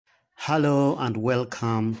Hello and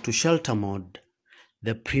welcome to Shelter Mode,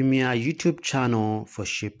 the premier YouTube channel for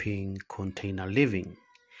shipping container living.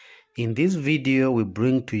 In this video, we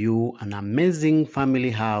bring to you an amazing family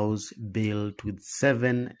house built with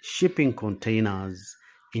 7 shipping containers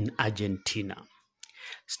in Argentina.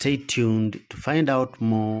 Stay tuned to find out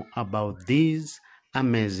more about this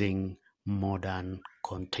amazing modern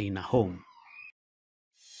container home.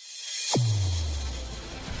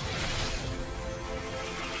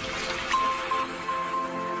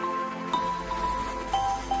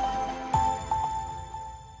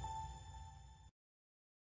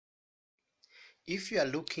 If you are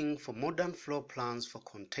looking for modern floor plans for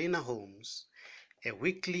container homes, a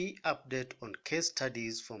weekly update on case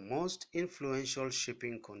studies for most influential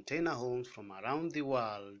shipping container homes from around the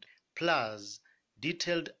world, plus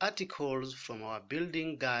detailed articles from our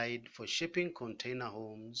building guide for shipping container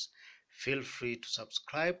homes, feel free to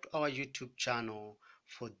subscribe to our YouTube channel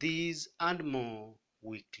for these and more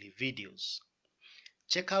weekly videos.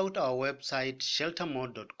 Check out our website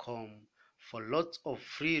sheltermode.com for lots of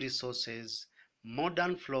free resources,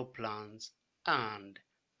 modern floor plans, and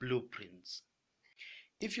blueprints.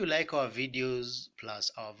 If you like our videos plus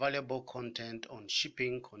our valuable content on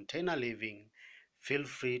shipping container living, feel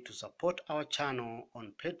free to support our channel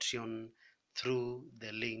on Patreon through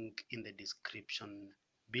the link in the description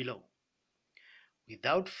below.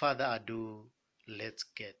 Without further ado, let's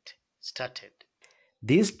get started.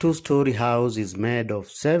 This 2-story house is made of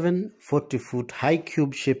 7 40-foot high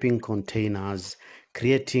cube shipping containers,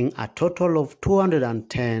 creating a total of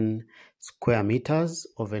 210 square meters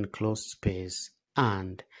of enclosed space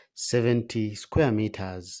and 70 square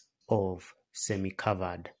meters of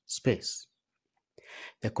semi-covered space.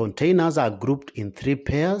 The containers are grouped in 3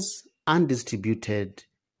 pairs and distributed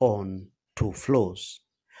on 2 floors.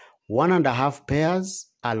 1.5 pairs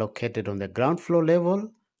are located on the ground floor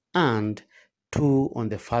level and 2 on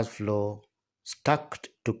the first floor, stacked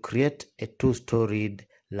to create a 2-storied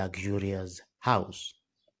luxurious house.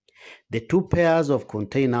 The 2 pairs of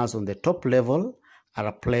containers on the top level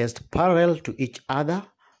are placed parallel to each other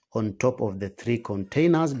on top of the 3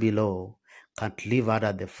 containers below, cantilevered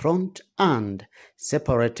at the front and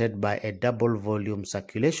separated by a double volume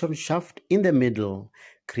circulation shaft in the middle,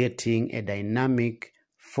 creating a dynamic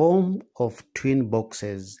form of twin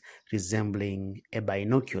boxes resembling a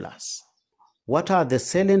binoculars. What are the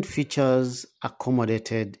salient features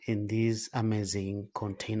accommodated in this amazing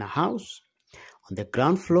container house? On the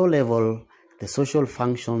ground floor level, the social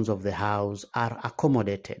functions of the house are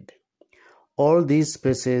accommodated. All these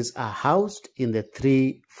spaces are housed in the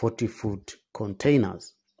 3 40-foot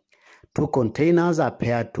containers. 2 containers are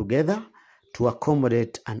paired together to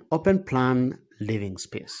accommodate an open-plan living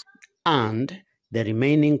space, and the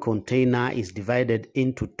remaining container is divided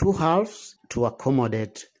into 2 halves to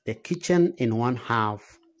accommodate the kitchen in one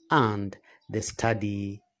half and the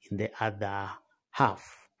study in the other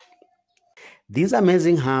half. This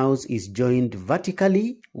amazing house is joined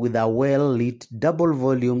vertically with a well-lit double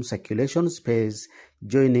volume circulation space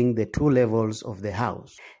joining the 2 levels of the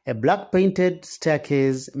house. A black painted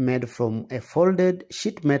staircase made from a folded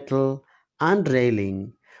sheet metal and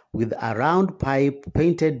railing with a round pipe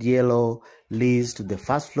painted yellow leads to the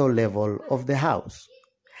first floor level of the house.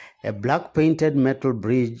 A black painted metal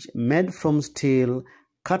bridge made from steel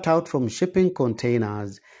cut out from shipping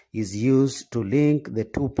containers is used to link the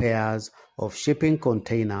 2 pairs of shipping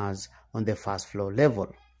containers on the first floor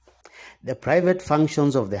level. The private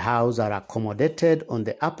functions of the house are accommodated on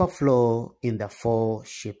the upper floor in the 4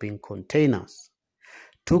 shipping containers.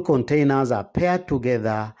 2 containers are paired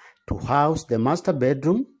together to house the master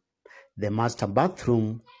bedroom, the master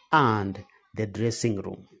bathroom, and the dressing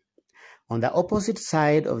room. On the opposite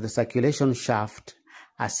side of the circulation shaft,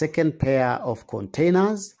 a second pair of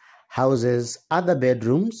containers houses other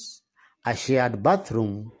bedrooms, a shared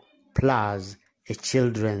bathroom, plus a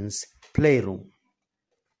children's playroom.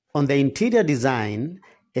 On the interior design,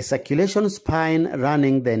 a circulation spine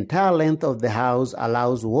running the entire length of the house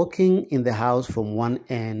allows walking in the house from one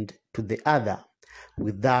end to the other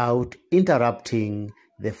without interrupting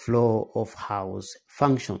the flow of house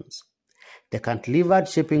functions. The cantilevered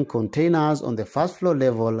shipping containers on the first floor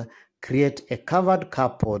level create a covered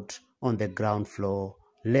carport on the ground floor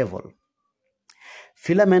level.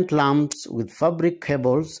 Filament lamps with fabric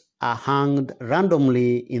cables are hung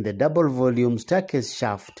randomly in the double volume staircase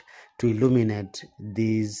shaft to illuminate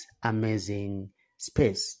this amazing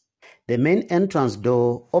space. The main entrance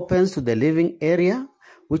door opens to the living area,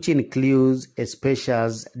 which includes a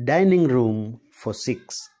spacious dining room for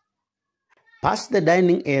 6. Past the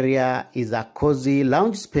dining area is a cozy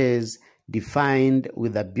lounge space defined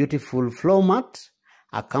with a beautiful floor mat,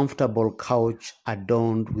 a comfortable couch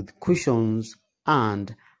adorned with cushions,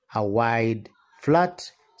 and a wide,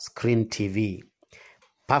 flat screen TV,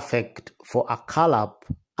 perfect for a curl-up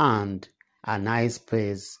and a nice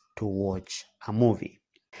place to watch a movie.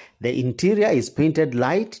 The interior is painted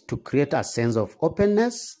light to create a sense of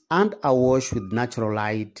openness and awash with natural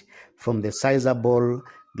light from the sizable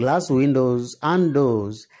glass windows and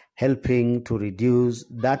doors, helping to reduce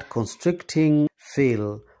that constricting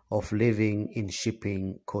feel of living in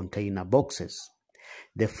shipping container boxes.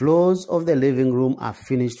 The floors of the living room are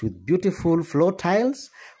finished with beautiful floor tiles,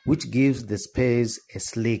 which gives the space a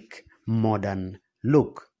sleek, modern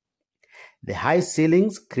look. The high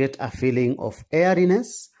ceilings create a feeling of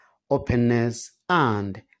airiness, openness,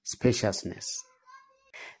 and spaciousness.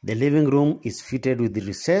 The living room is fitted with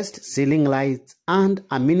recessed ceiling lights and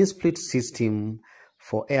a mini split system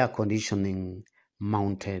for air conditioning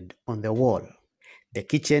mounted on the wall. The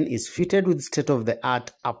kitchen is fitted with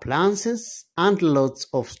state-of-the-art appliances and lots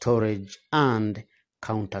of storage and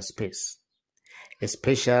counter space. A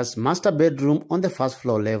spacious master bedroom on the first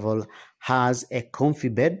floor level has a comfy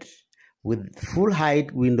bed with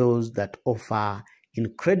full-height windows that offer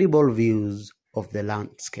incredible views of the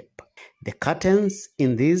landscape. The curtains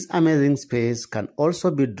in this amazing space can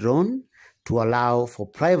also be drawn to allow for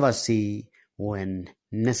privacy when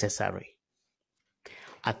necessary.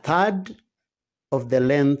 A third of the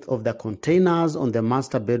length of the containers on the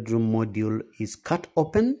master bedroom module is cut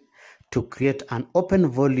open to create an open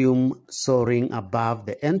volume soaring above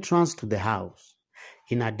the entrance to the house.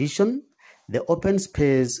 In addition, the open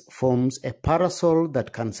space forms a parasol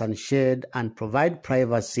that can sunshade and provide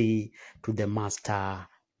privacy to the master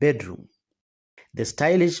bedroom. The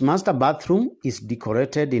stylish master bathroom is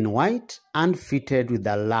decorated in white and fitted with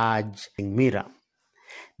a large mirror.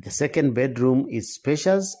 The second bedroom is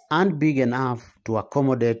spacious and big enough to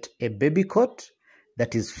accommodate a baby cot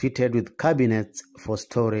that is fitted with cabinets for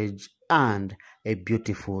storage and a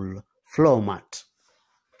beautiful floor mat.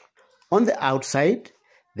 On the outside,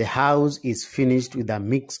 the house is finished with a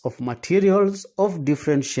mix of materials of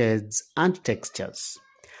different shades and textures.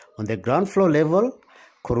 On the ground floor level,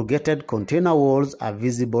 corrugated container walls are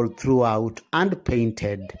visible throughout and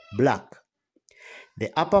painted black. The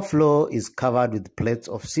upper floor is covered with plates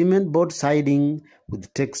of cement board siding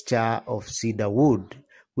with texture of cedar wood,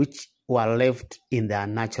 which were left in their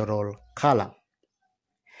natural color.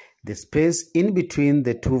 The space in between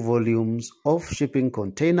the two volumes of shipping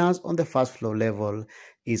containers on the first floor level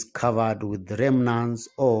is covered with remnants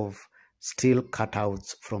of steel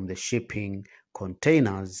cutouts from the shipping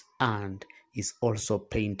containers and is also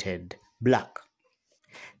painted black.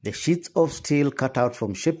 The sheets of steel cut out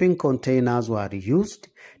from shipping containers were used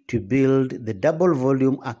to build the double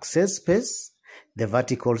volume access space, the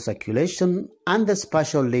vertical circulation, and the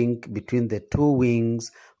spatial link between the two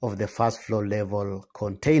wings of the first floor level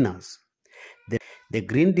containers. The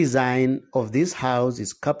green design of this house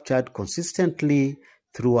is captured consistently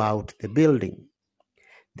throughout the building.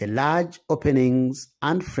 The large openings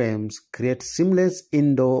and frames create seamless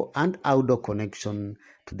indoor and outdoor connection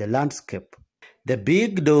to the landscape. The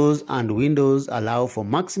big doors and windows allow for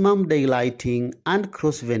maximum daylighting and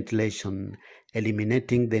cross-ventilation,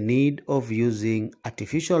 eliminating the need of using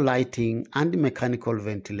artificial lighting and mechanical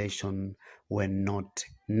ventilation when not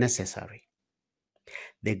necessary.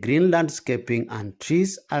 The green landscaping and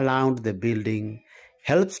trees around the building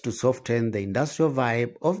helps to soften the industrial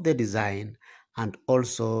vibe of the design and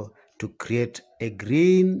also to create a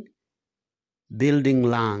green building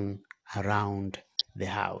lawn around the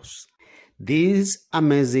house. This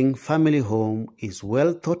amazing family home is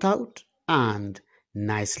well thought out and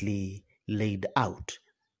nicely laid out.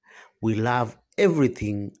 We love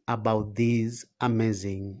everything about this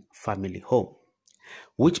amazing family home.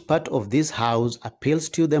 Which part of this house appeals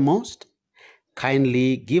to you the most?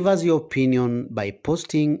 Kindly give us your opinion by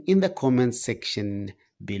posting in the comments section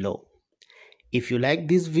below. If you like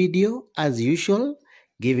this video, as usual,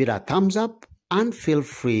 give it a thumbs up and feel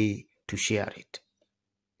free to share it.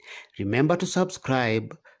 Remember to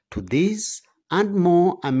subscribe to this and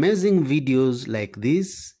more amazing videos like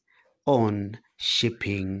this on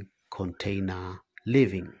shipping container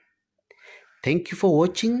living. Thank you for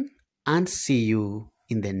watching and see you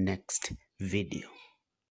in the next video.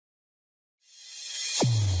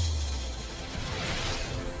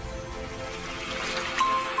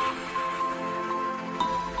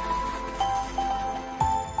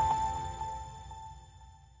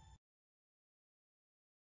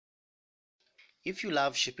 If you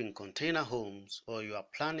love shipping container homes or you are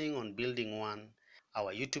planning on building one,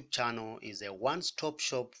 our YouTube channel is a one-stop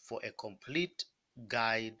shop for a complete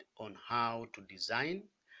guide on how to design,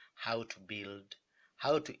 how to build,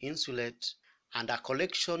 how to insulate, and a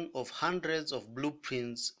collection of hundreds of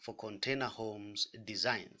blueprints for container homes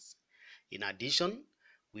designs. In addition,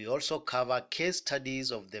 we also cover case studies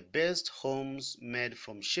of the best homes made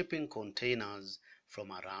from shipping containers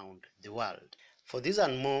from around the world. For this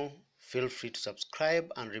and more, feel free to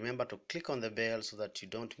subscribe and remember to click on the bell so that you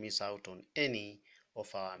don't miss out on any of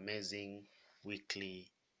our amazing weekly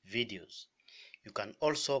videos. You can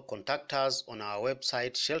also contact us on our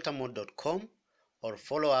website sheltermode.com or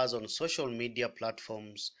follow us on social media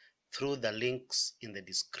platforms through the links in the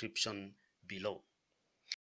description below.